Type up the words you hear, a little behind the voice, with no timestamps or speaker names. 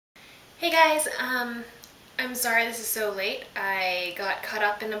Hey guys, I'm sorry this is so late. I got caught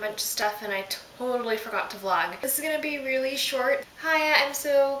up in a bunch of stuff and I totally forgot to vlog. This is gonna be really short. Hi, I'm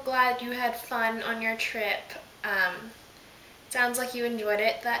so glad you had fun on your trip. Sounds like you enjoyed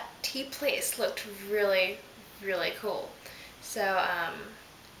it. That tea place looked really, really cool. So,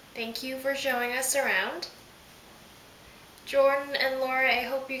 thank you for showing us around. Jordan and Laura, I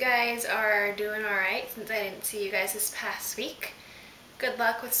hope you guys are doing alright since I didn't see you guys this past week. Good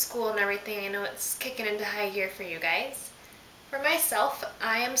luck with school and everything. I know it's kicking into high gear for you guys. For myself,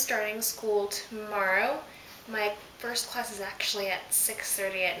 I am starting school tomorrow. My first class is actually at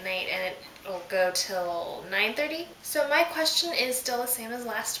 6:30 at night and it'll go till 9:30. So my question is still the same as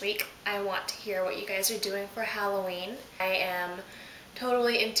last week. I want to hear what you guys are doing for Halloween. I am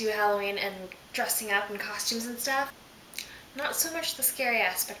totally into Halloween and dressing up in costumes and stuff. Not so much the scary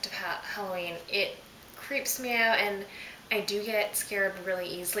aspect of Halloween. It creeps me out and I do get scared really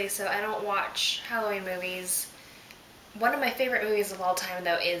easily, so I don't watch Halloween movies. One of my favorite movies of all time,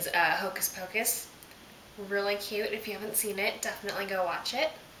 though, is Hocus Pocus. Really cute. If you haven't seen it, definitely go watch it.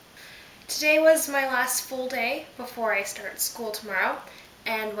 Today was my last full day before I start school tomorrow,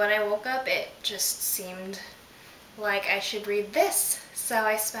 and when I woke up, it just seemed like I should read this. So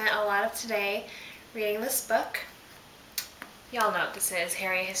I spent a lot of today reading this book. Y'all know what this is,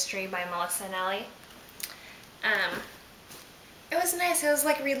 Harry History by Melissa and Ellie. It was nice. It was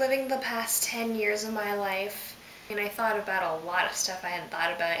like reliving the past 10 years of my life. And I thought about a lot of stuff I hadn't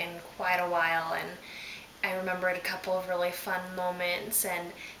thought about in quite a while, and I remembered a couple of really fun moments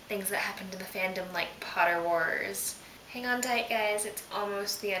and things that happened in the fandom like Potter Wars. Hang on tight guys, it's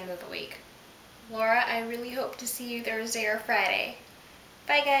almost the end of the week. Laura, I really hope to see you Thursday or Friday.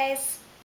 Bye guys!